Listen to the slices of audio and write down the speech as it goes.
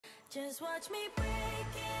Just watch me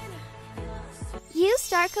breaking. Use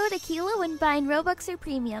star code Akeila when buying Robux or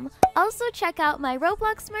Premium. Also check out my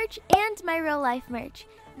Roblox merch and my real life merch.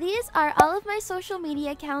 These are all of my social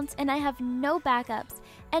media accounts and I have no backups.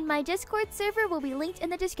 And my Discord server will be linked in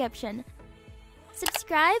the description.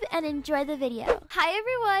 Subscribe and enjoy the video. Hi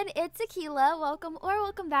everyone, it's Akeila.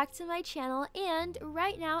 Welcome back to my channel. And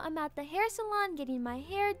right now I'm at the hair salon getting my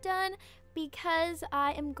hair done because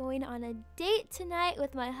I am going on a date tonight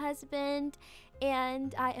with my husband.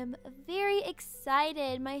 And I am very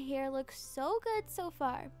excited. My hair looks so good so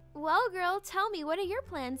far. Well, girl, tell me, what are your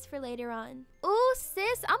plans for later on? Ooh,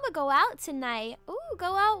 sis, I'm gonna go out tonight. Ooh,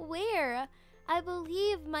 go out where? I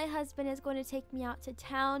believe my husband is going to take me out to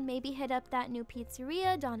town, maybe hit up that new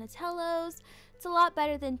pizzeria, Donatello's. It's a lot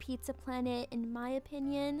better than Pizza Planet, in my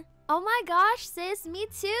opinion. Oh my gosh, sis, me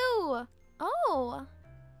too. Oh,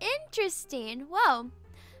 interesting. Whoa.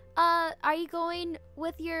 Are you going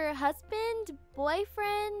with your husband,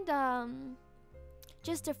 boyfriend,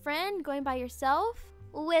 just a friend, going by yourself?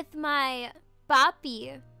 With my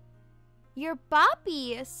boppy. Your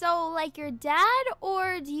boppy? So, like your dad,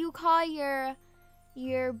 or do you call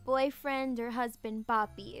your boyfriend or husband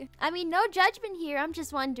boppy? I mean, no judgment here, I'm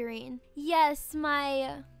just wondering. Yes,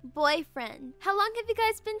 my boyfriend. How long have you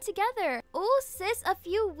guys been together? Oh, sis, a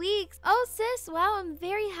few weeks. Oh, sis, wow, I'm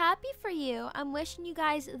very happy for you. I'm wishing you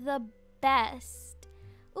guys the best.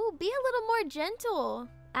 Oh, be a little more gentle.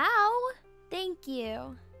 Ow. Thank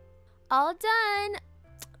you. All done.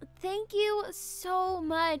 Thank you so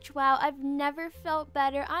much. Wow, I've never felt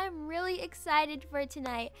better. I'm really excited for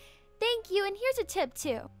tonight. Thank you, and here's a tip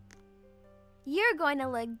too. You're going to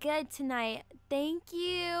look good tonight. Thank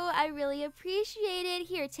you. I really appreciate it.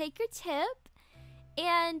 Here, take your tip,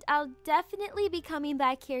 and I'll definitely be coming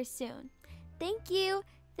back here soon. Thank you.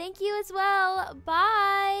 Thank you as well.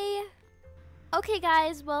 Bye. Okay,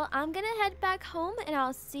 guys, well, I'm gonna head back home, and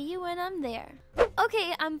I'll see you when I'm there.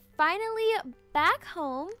 Okay, I'm finally back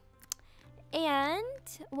home, and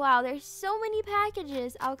wow, there's so many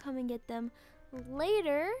packages. I'll come and get them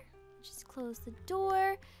later. Just close the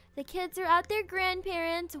door. The kids are at their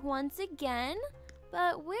grandparents once again.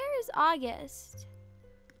 But where is August?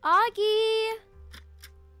 Augie!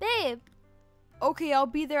 Babe! Okay, I'll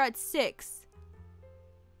be there at 6.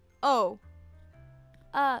 Oh.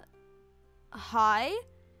 Hi?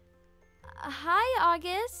 Hi,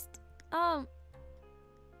 August.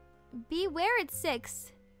 Beware at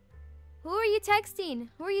 6. Who are you texting?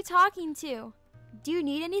 Who are you talking to? Do you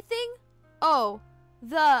need anything? Oh,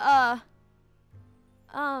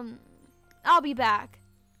 I'll be back.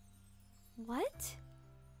 What?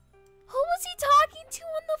 Who was he talking to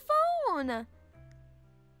on the phone?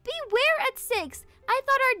 Beware at 6. I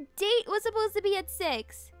thought our date was supposed to be at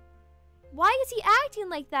 6. Why is he acting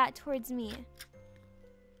like that towards me?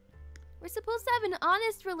 We're supposed to have an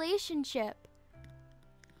honest relationship.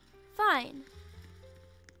 Fine.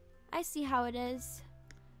 I see how it is.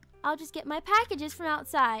 I'll just get my packages from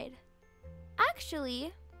outside.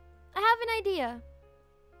 Actually, I have an idea.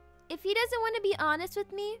 If he doesn't want to be honest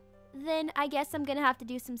with me, then I guess I'm gonna have to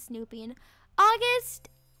do some snooping. August,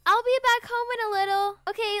 I'll be back home in a little.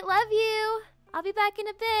 Okay, love you. I'll be back in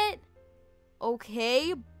a bit.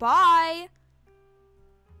 Okay, bye.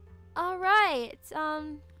 All right.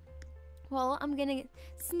 Well, I'm gonna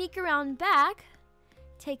sneak around back,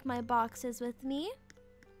 take my boxes with me.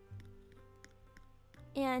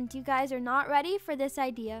 And you guys are not ready for this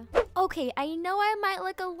idea. Okay, I know I might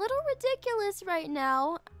look a little ridiculous right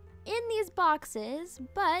now in these boxes,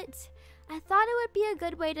 but I thought it would be a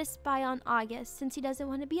good way to spy on August since he doesn't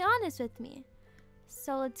want to be honest with me.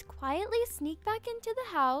 So let's quietly sneak back into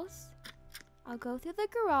the house. I'll go through the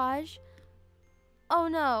garage. Oh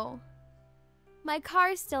no, my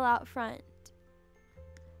car's still out front.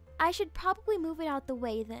 I should probably move it out the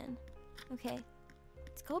way then. Okay,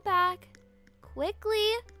 let's go back. Quickly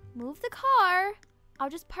move the car. I'll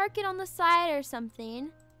just park it on the side or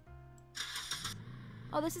something.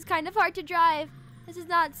 Oh, this is kind of hard to drive. This is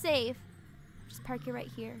not safe. Just park it right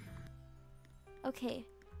here. Okay,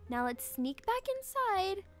 now let's sneak back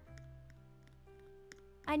inside.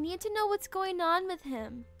 I need to know what's going on with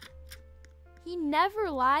him. He never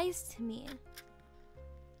lies to me.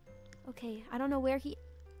 Okay, I don't know where he...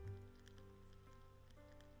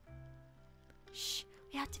 Shh,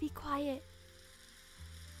 we have to be quiet.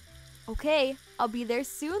 Okay, I'll be there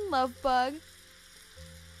soon, love bug.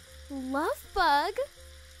 Love bug?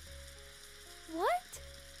 What?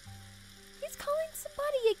 He's calling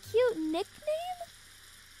somebody a cute nickname?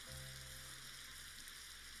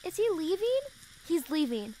 Is he leaving? He's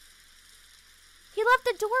leaving. He left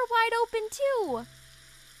the door wide open too.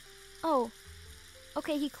 Oh,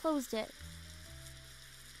 Okay, he closed it.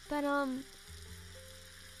 But,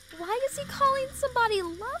 why is he calling somebody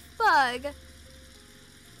Lovebug?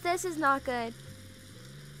 This is not good.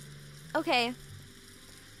 Okay.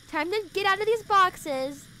 Time to get out of these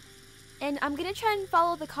boxes. And I'm gonna try and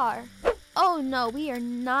follow the car. Oh no, we are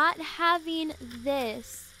not having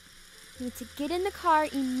this. We need to get in the car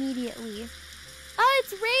immediately. Oh,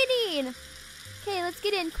 it's raining! Okay, let's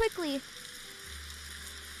get in quickly.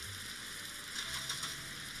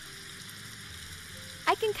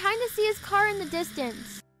 I can kind of see his car in the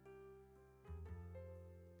distance.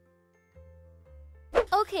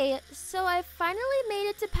 Okay, so I finally made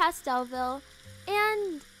it to Pastelville,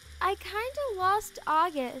 and I kind of lost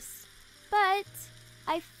August, but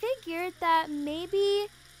I figured that maybe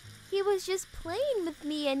he was just playing with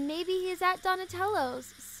me and maybe he's at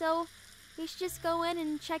Donatello's, so we should just go in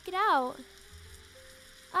and check it out.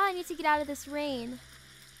 I need to get out of this rain.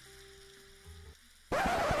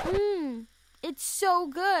 It's so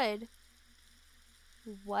good.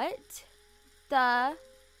 What the?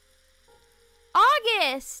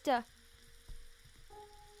 August! And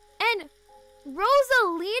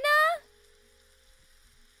Rosalina?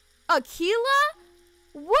 Akeila?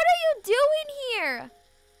 What are you doing here?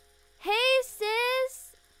 Hey,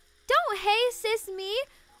 sis. Don't hey, sis me.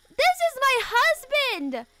 This is my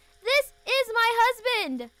husband. This is my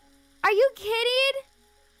husband. Are you kidding?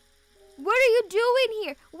 What are you doing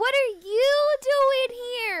here? What are you doing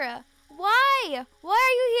here? Why? Why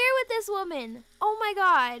are you here with this woman? Oh my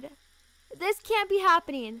God. This can't be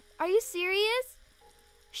happening. Are you serious?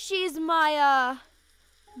 She's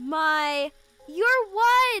you're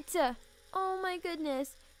what? Oh my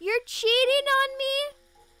goodness. You're cheating on me?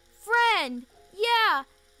 Friend. Yeah.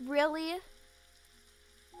 Really?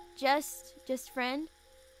 Just friend?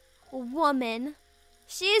 Woman.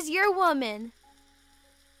 She's your woman.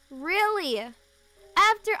 Really?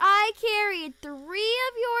 After I carried 3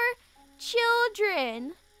 of your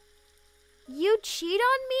children, you cheat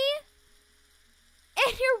on me?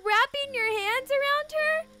 And you're wrapping your hands around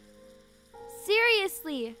her?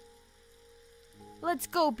 Seriously. Let's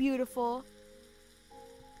go, beautiful.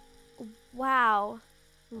 Wow.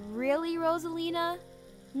 Really, Rosalina?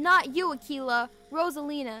 Not you, Akeila.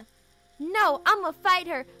 Rosalina. No, I'ma fight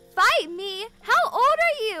her. Fight me? How old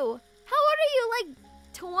are you? How old are you? Like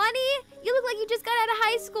 20? You look like you just got out of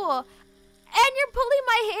high school. And you're pulling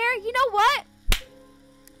my hair? You know what?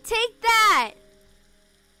 Take that.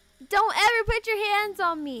 Don't ever put your hands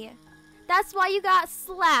on me. That's why you got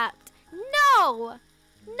slapped. No.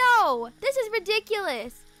 No. This is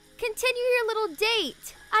ridiculous. Continue your little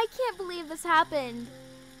date. I can't believe this happened.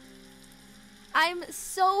 I'm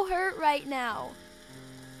so hurt right now.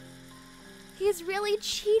 He's really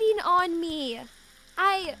cheating on me.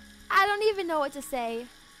 I don't even know what to say.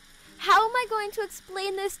 How am I going to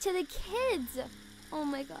explain this to the kids? Oh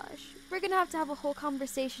my gosh. We're going to have a whole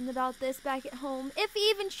conversation about this back at home. If he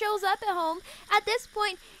even shows up at home, at this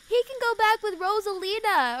point, he can go back with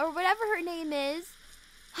Rosalina or whatever her name is.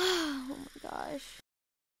 Oh my gosh.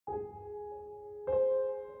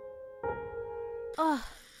 Ugh.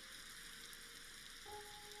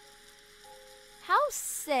 How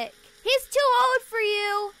sick. He's too old for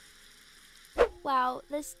you. Wow,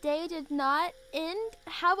 this day did not end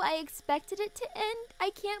how I expected it to end. I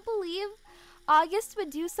can't believe August would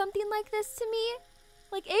do something like this to me.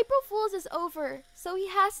 Like, April Fool's is over, so he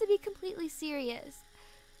has to be completely serious.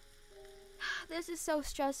 This is so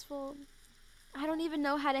stressful. I don't even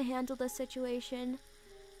know how to handle this situation.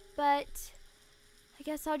 But I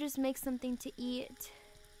guess I'll just make something to eat,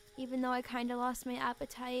 even though I kind of lost my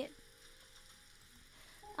appetite.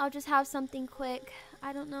 I'll just have something quick.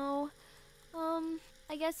 I don't know.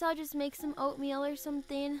 I guess I'll just make some oatmeal or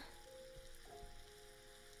something.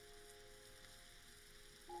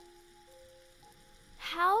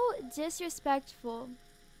 How disrespectful.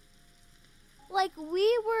 Like,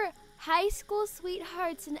 we were high school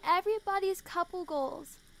sweethearts and everybody's couple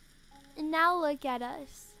goals. And now look at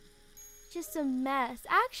us. Just a mess.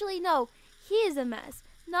 Actually, no, he is a mess,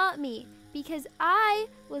 not me. Because I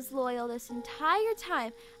was loyal this entire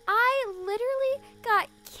time. I literally got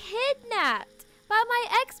kidnapped by my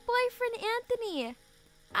ex-boyfriend Anthony.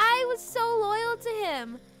 I was so loyal to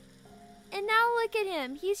him. And now look at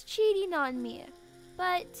him. He's cheating on me.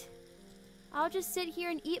 But I'll just sit here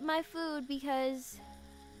and eat my food because,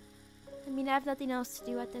 I mean, I have nothing else to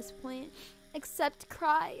do at this point except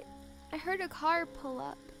cry. I heard a car pull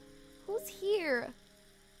up. Who's here?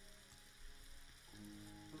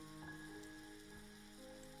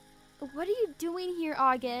 What are you doing here,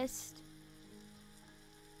 August?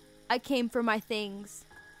 I came for my things.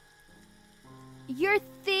 Your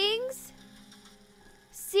things?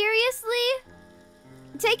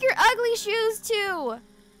 Take your ugly shoes too.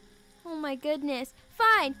 Oh my goodness.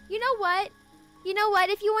 Fine. You know what? You know what?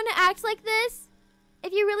 If you want to act like this,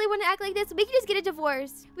 if you really want to act like this, we can just get a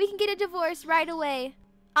divorce. We can get a divorce right away.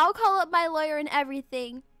 I'll call up my lawyer and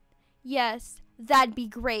everything. Yes, that'd be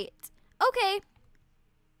great. Okay.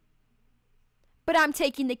 But I'm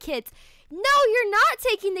taking the kids. No, you're not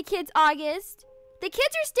taking the kids, August. The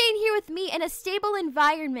kids are staying here with me in a stable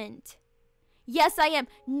environment. Yes, I am.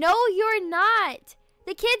 No, you're not.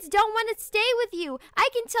 The kids don't want to stay with you. I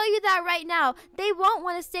can tell you that right now. They won't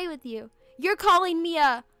want to stay with you. You're calling me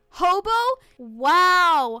a hobo?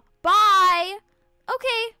 Wow. Bye.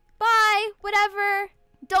 Okay, bye. Whatever.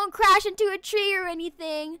 Don't crash into a tree or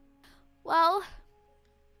anything. Well,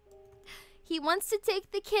 he wants to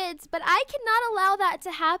take the kids, but I cannot allow that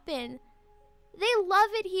to happen. They love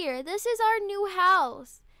it here. This is our new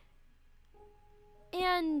house.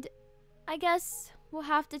 And I guess we'll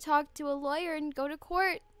have to talk to a lawyer and go to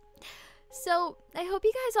court. So I hope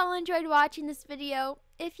you guys all enjoyed watching this video.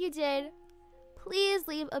 If you did, please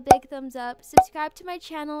leave a big thumbs up, subscribe to my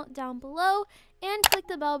channel down below, and click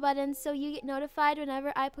the bell button so you get notified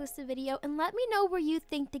whenever I post a video, and let me know where you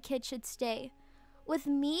think the kid should stay. With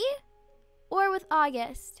me or with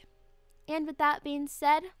August? And with that being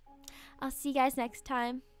said, I'll see you guys next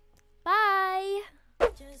time.